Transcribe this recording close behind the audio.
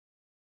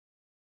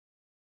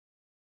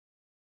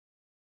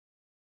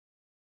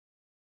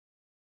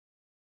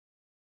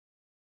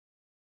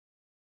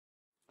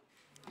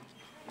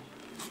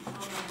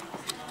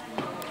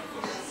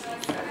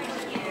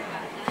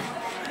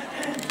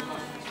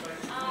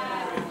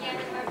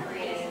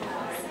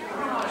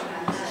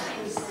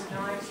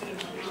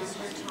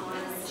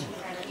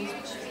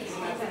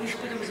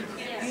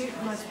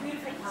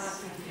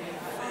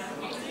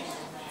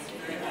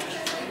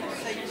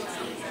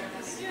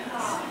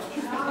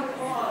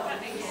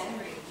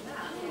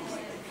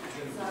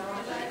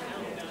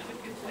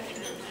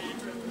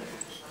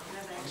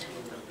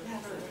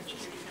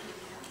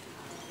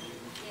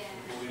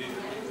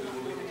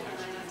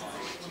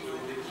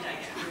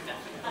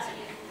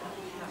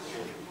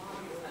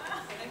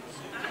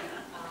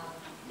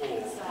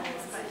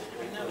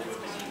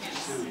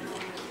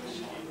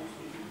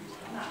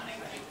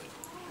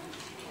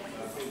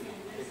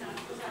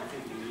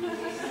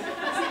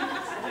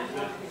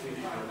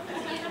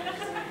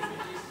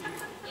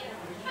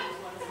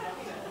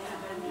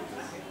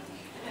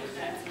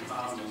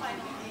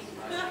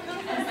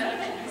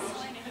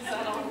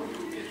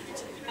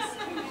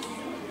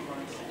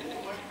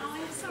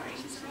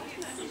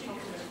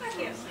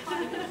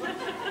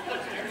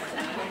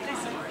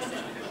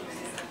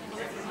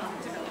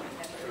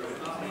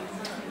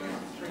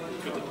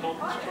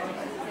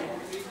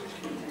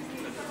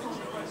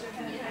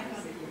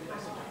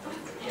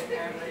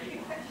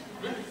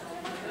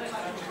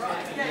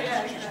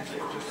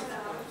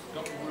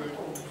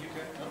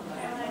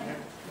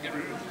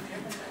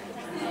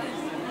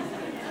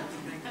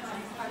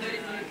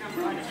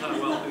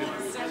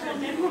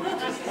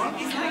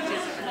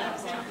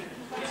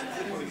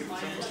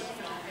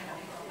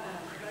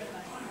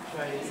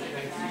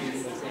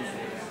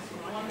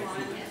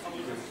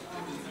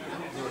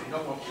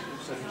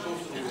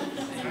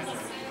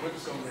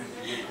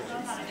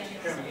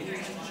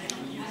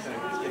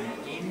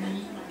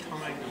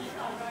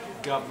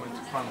Government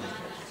funding,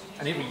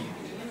 and every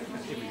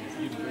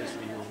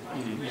university or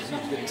museum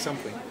is getting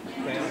something.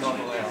 They are not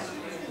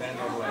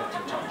allowed to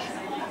touch.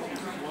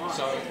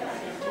 So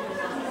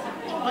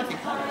I think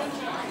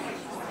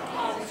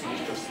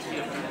it's just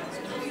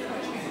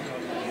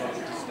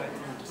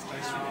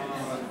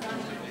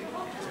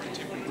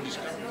contemporary British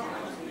government.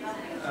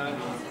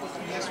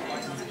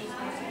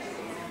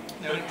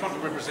 Now it probably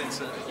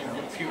represents a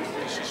pure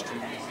British history.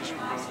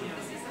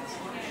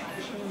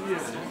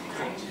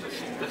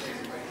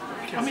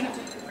 I mean,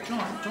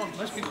 John,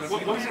 most people.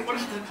 What is it?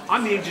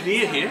 I'm the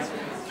engineer here.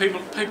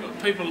 People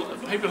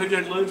who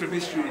don't learn from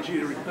history are due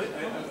to repeat.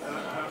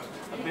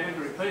 Are bound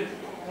to repeat it.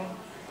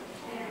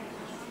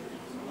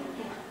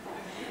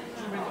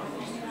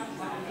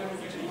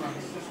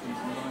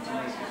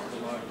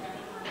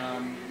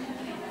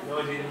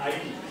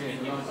 1980.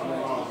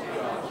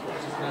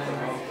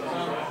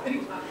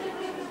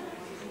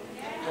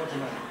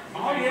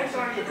 Oh yes, I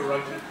remember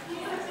Roger.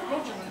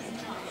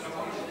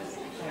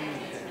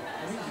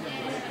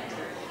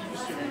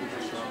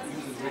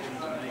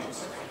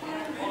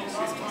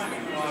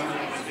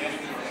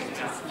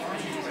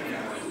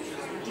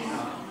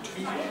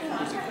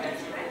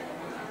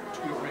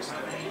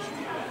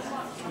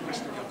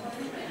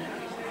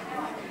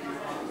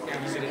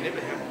 He said it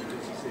never happened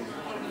because he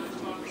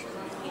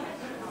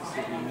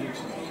said he knew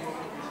something.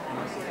 And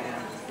I said,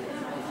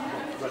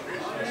 but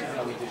that's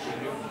how we did it.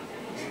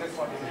 That's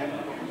why it didn't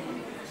happen.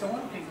 So I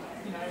think,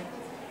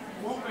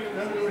 what we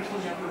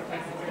originally had to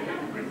take away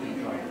from Britain,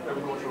 they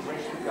were going to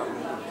arrest the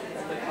government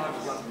at the time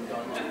of London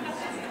Diamond.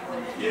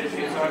 Yes,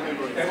 I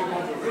remember. They were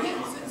going to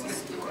arrest them.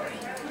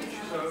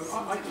 So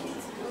I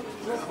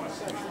thought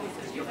myself.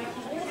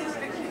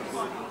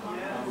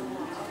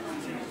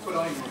 But I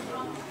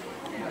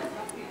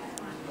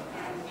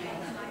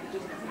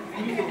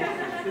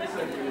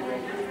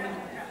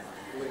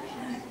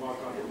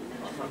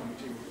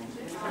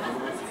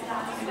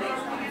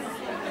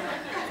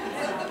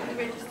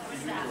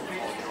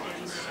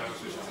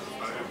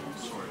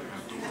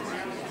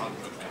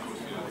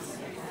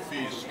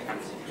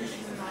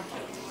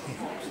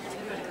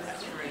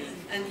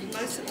and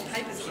most of the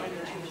papers are in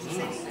the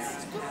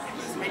settings.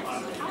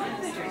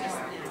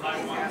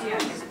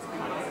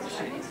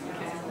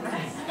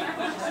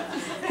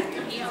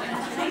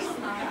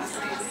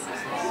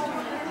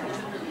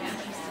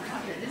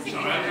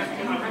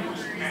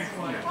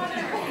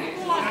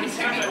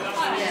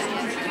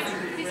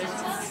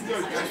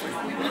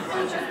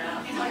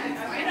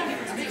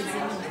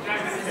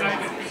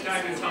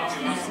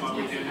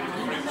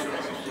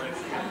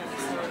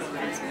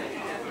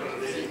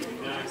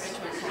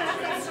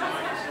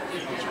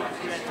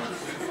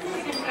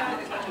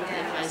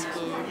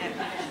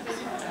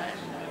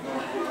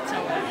 So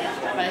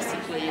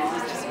basically it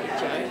was just a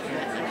joke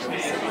that actually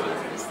said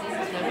this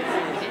thing's never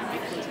going to hit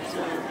because it's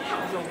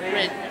all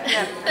red.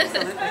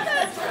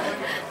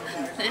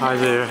 Hi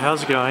there,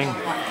 how's it going? Hey,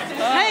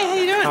 how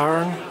you doing?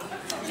 Aaron,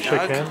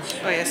 shake hands.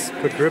 Oh yes.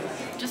 Good grip.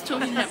 Just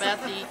talking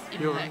about the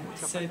impact.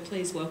 So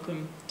please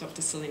welcome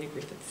Dr. Selena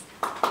Griffiths.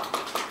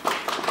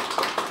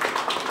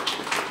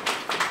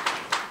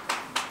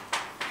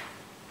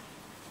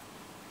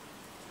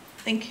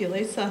 Thank you,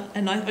 Lisa.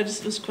 And I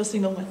just was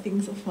crossing all my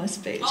things off my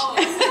speech. Oh,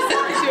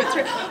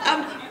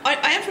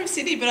 I am from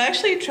Sydney, but I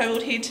actually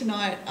travelled here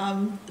tonight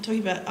talking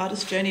about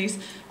artist journeys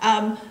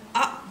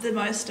up the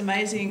most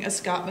amazing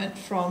escarpment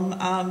from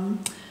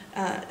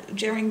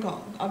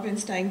Gerringong. I've been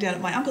staying down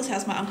at my uncle's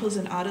house. My uncle's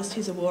an artist,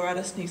 he's a war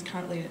artist, and he's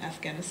currently in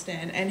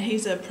Afghanistan, and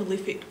he's a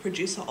prolific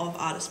producer of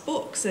artist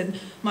books. And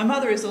my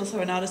mother is also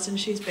an artist, and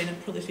she's been a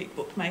prolific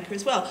bookmaker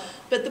as well.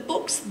 But the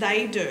books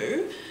they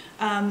do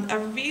are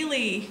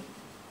really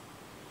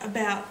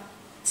about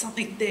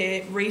something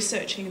they're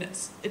researching, and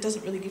it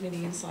doesn't really give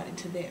any insight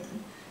into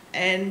them.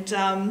 And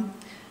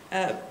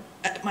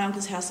at my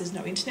uncle's house there's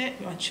no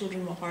internet. My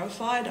children were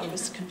horrified. I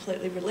was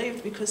completely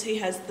relieved because he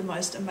has the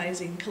most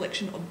amazing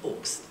collection of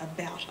books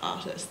about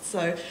artists.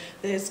 So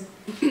there's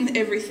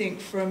everything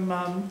from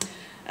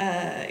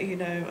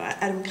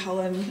Adam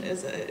Cullen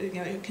is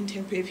a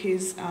contemporary of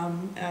his,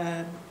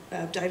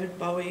 David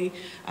Bowie,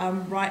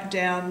 right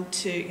down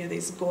to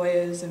these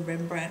Goyas and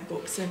Rembrandt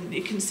books, and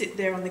you can sit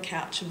there on the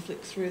couch and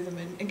flick through them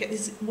and get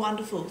this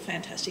wonderful,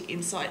 fantastic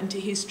insight into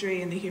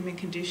history and the human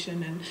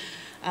condition. And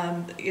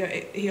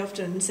He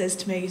often says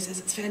to me, he says,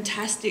 it's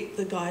fantastic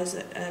the guys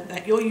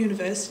at your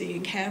university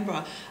in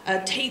Canberra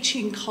are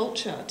teaching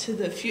culture to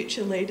the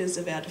future leaders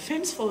of our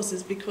defence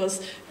forces,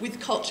 because with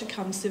culture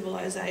comes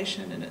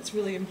civilisation, and it's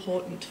really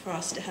important for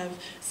us to have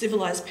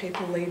civilised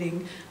people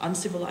leading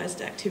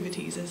uncivilised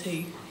activities, as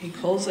he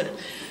calls it.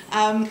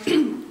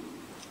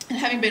 And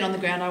having been on the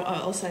ground,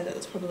 I'll say that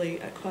it's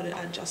probably quite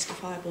a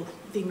justifiable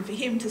thing for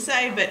him to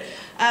say. But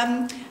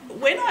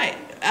when I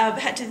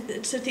had to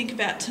think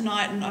about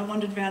tonight, and I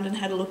wandered around and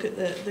had a look at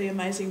the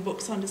amazing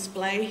books on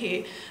display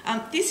here,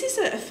 this is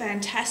a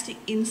fantastic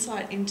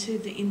insight into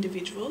the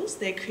individuals,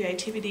 their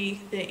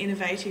creativity, their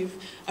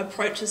innovative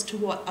approaches to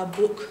what a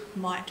book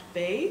might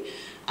be.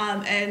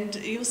 And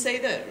you'll see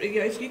that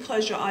if you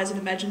close your eyes and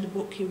imagined a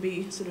book, you'll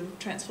be sort of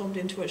transformed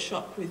into a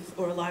shop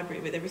or a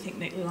library with everything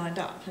neatly lined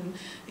up and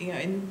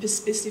in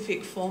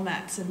specific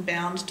formats and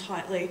bound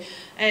tightly.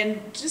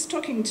 And just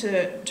talking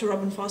to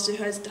Robin Foster,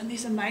 who has done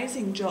this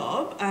amazing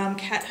job,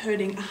 cat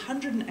herding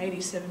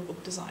 187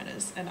 book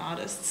designers and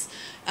artists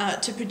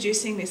to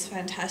producing this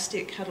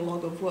fantastic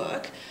catalogue of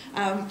work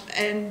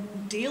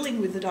and dealing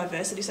with the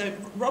diversity. So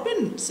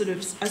Robin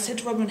I said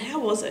to Robin, how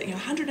was it?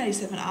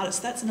 187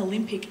 artists, that's an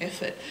Olympic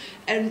effort.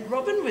 And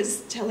Robin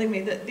was telling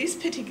me that this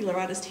particular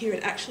artist here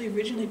had actually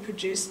originally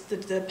produced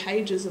the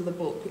pages of the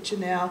book, which are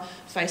now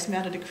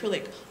face-mounted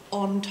acrylic,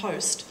 on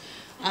toast.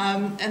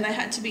 And they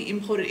had to be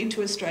imported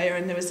into Australia,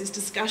 and there was this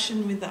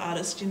discussion with the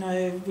artist,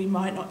 we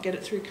might not get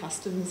it through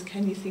customs,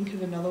 can you think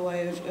of another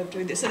way of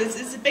doing this? So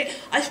there's a bit,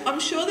 I'm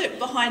sure that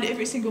behind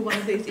every single one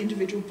of these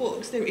individual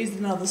books there is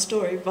another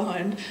story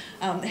behind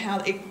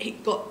how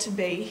it got to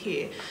be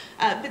here.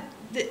 But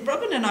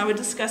Robin and I were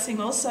discussing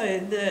also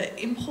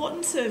the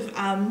importance of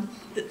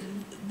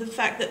the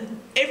fact that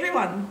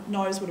everyone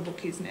knows what a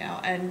book is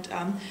now, and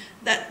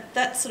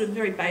that sort of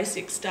very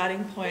basic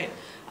starting point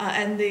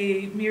and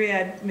the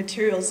myriad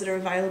materials that are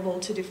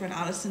available to different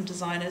artists and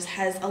designers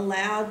has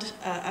allowed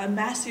a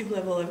massive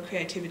level of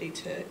creativity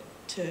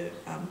to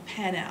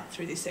pan out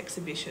through this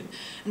exhibition.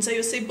 And so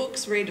you'll see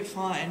books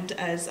redefined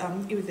as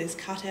there's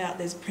cutout,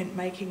 there's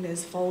printmaking,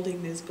 there's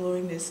folding, there's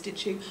gluing, there's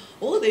stitching.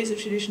 All of these are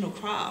traditional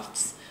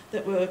crafts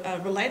that were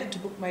related to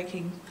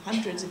bookmaking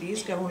hundreds of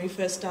years ago when we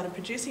first started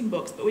producing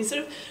books, but we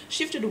sort of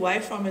shifted away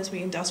from as we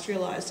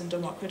industrialised and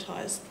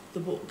democratised the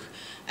book.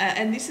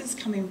 And this is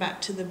coming back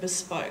to the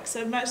bespoke.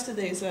 So most of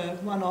these are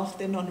one-off,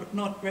 they're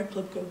not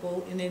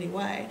replicable in any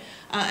way,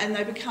 and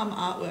they become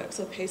artworks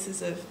or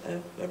pieces of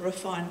a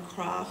refined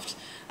craft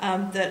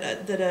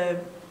that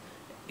are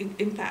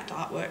in fact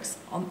artworks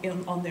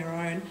on their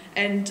own.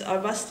 And I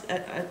must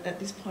at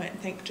this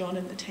point thank John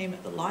and the team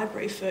at the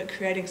library for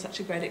creating such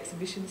a great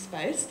exhibition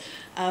space.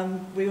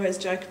 We always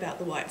joke about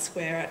the white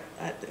square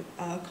at the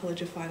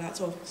College of Fine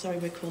Arts, or sorry,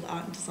 we're called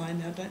Art and Design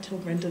now, don't tell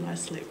Brendan I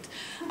slipped.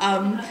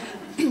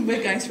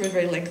 We're going through a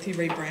very lengthy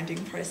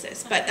rebranding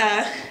process, but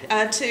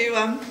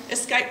to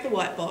escape the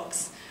white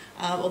box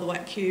or the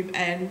white cube,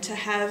 and to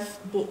have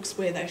books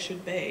where they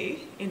should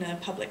be in a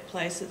public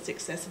place that's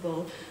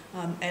accessible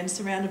and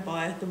surrounded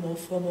by the more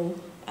formal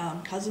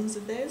cousins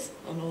of theirs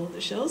on all of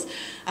the shelves.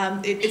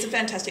 It's a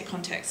fantastic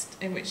context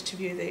in which to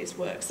view these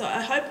works. So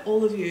I hope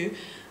all of you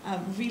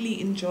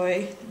really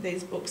enjoy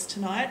these books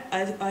tonight.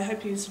 I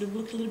hope you sort of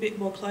look a little bit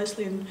more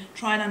closely and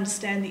try and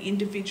understand the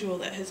individual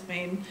that has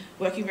been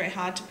working very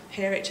hard to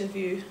prepare each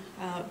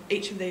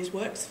of these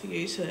works for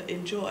you to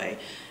enjoy,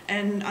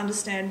 and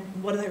understand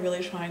what are they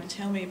really trying to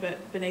tell me,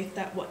 but beneath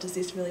that, what does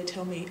this really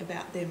tell me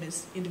about them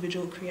as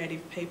individual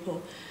creative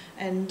people.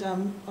 And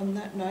on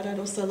that note, I'd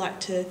also like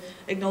to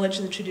acknowledge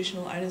the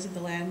traditional owners of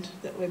the land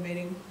that we're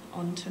meeting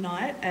on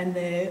tonight, and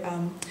their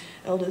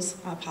elders,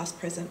 past,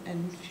 present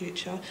and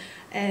future.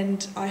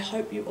 And I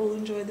hope you all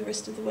enjoy the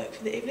rest of the work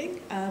for the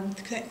evening.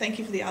 Thank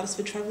you for the artists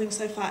for travelling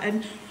so far,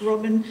 and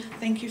Robin,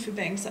 thank you for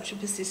being such a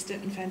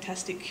persistent and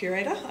fantastic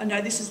curator. I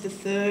know this is the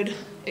third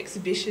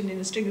exhibition in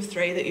a string of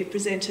 3 that you've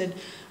presented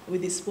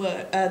with this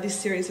work, this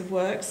series of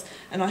works,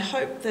 and I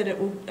hope that it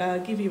will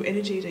give you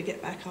energy to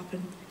get back up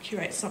and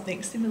curate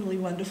something similarly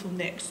wonderful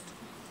next.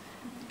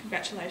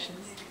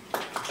 Congratulations.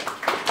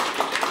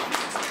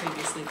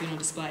 Previously been on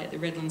display at the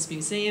Redlands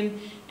Museum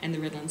and the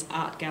Redlands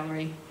Art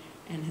Gallery,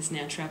 and has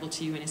now travelled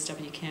to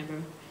UNSW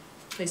Canberra.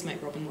 Please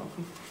make Robin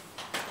welcome.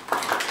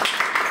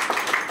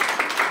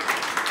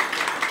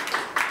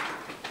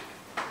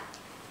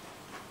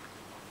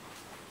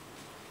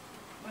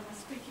 Well, my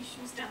squeaky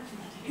shoes done for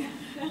that here.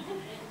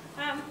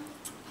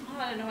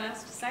 I don't know what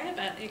else to say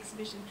about the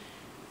exhibition.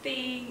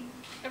 The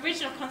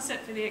original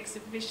concept for the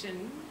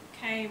exhibition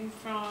came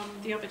from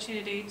the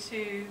opportunity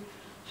to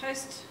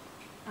host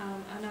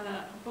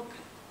another book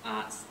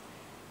arts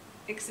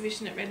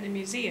exhibition at Redland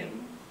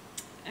Museum,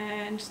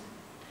 and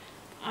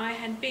I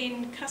had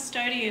been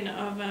custodian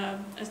of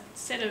a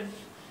set of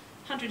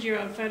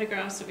 100-year-old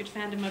photographs that we'd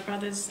found in my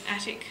brother's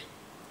attic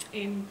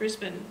in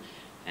Brisbane,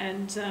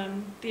 and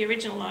the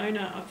original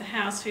owner of the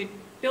house, who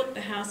built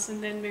the house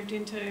and then moved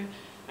into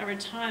a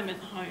retirement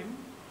home,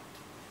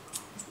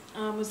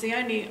 was the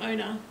only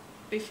owner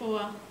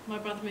before my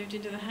brother moved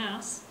into the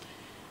house.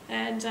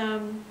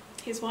 And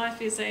his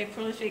wife is a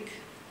prolific,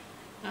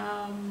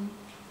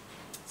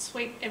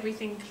 sweep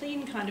everything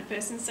clean kind of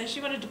person, so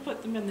she wanted to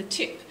put them on the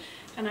tip.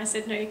 And I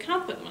said, no, you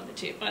can't put them on the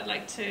tip. I'd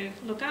like to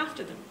look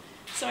after them.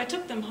 So I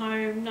took them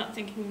home, not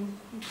thinking,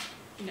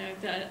 you know,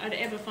 that I'd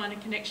ever find a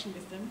connection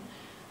with them.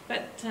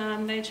 But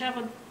they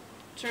travelled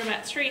through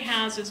about 3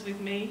 houses with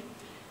me,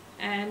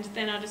 and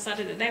then I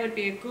decided that they would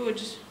be a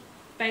good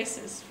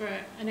basis for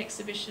an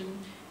exhibition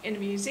in a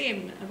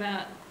museum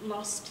about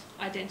lost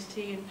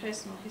identity and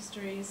personal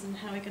histories and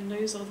how we can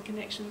lose all the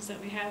connections that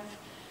we have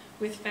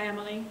with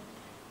family.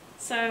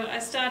 So I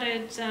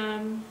started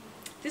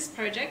this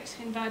project,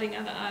 inviting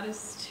other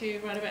artists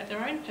to write about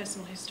their own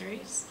personal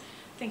histories,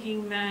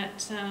 thinking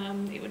that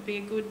it would be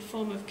a good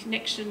form of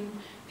connection.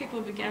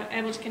 People would be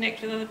able to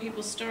connect with other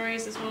people's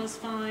stories as well as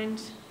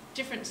find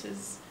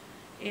differences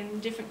in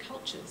different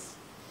cultures.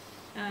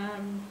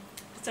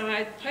 So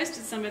I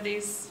posted some of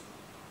these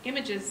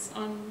images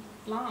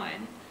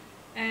online,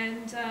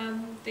 and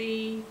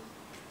the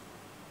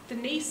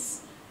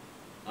niece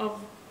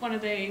of one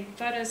of the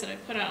photos that I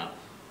put up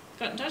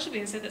got in touch with me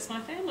and said, that's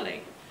my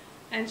family.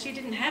 And she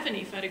didn't have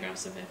any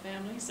photographs of her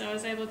family, so I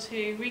was able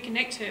to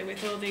reconnect her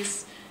with all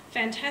these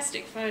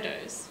fantastic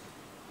photos.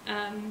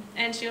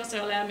 And she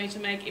also allowed me to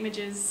make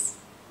images,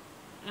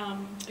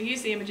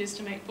 use the images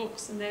to make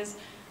books. And there's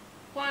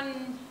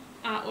one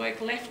artwork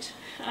left.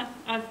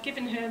 I've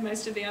given her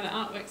most of the other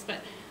artworks,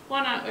 but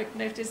one artwork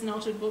left is an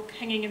altered book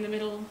hanging in the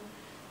middle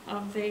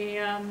of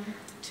the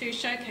 2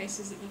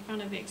 showcases at the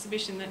front of the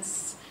exhibition.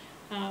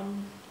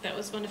 That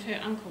was one of her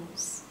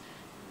uncles.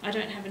 I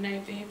don't have a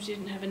name for him, she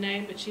didn't have a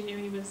name, but she knew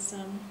he was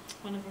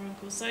one of her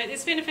uncles. So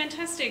it's been a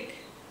fantastic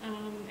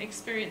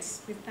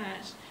experience with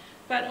that.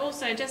 But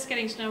also just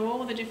getting to know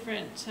all the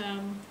different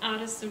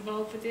artists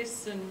involved with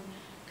this and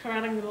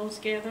corralling them all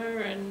together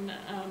and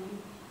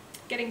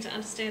getting to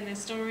understand their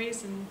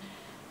stories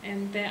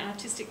and their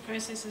artistic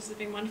processes have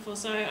been wonderful.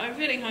 So I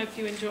really hope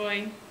you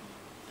enjoy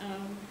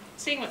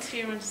seeing what's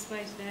here on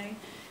display today.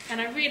 And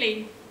I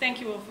really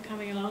thank you all for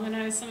coming along. I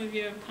know some of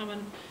you have come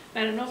and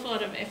made an awful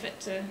lot of effort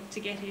to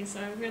get here, so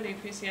I really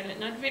appreciate it.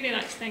 And I'd really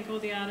like to thank all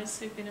the artists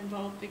who've been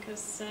involved,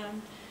 because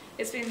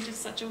it's been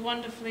just such a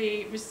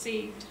wonderfully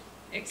received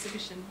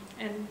exhibition,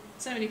 and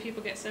so many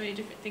people get so many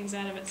different things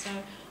out of it, so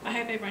I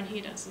hope everyone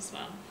here does as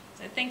well.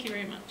 So thank you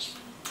very much.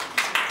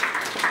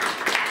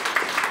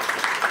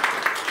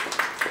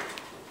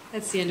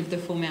 That's the end of the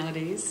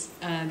formalities.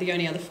 The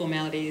only other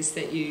formality is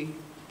that you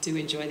do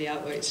enjoy the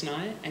artwork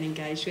tonight and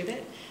engage with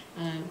it.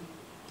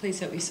 Please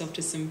help yourself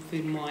to some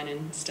food and wine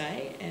and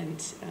stay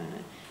and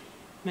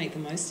make the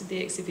most of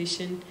the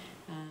exhibition.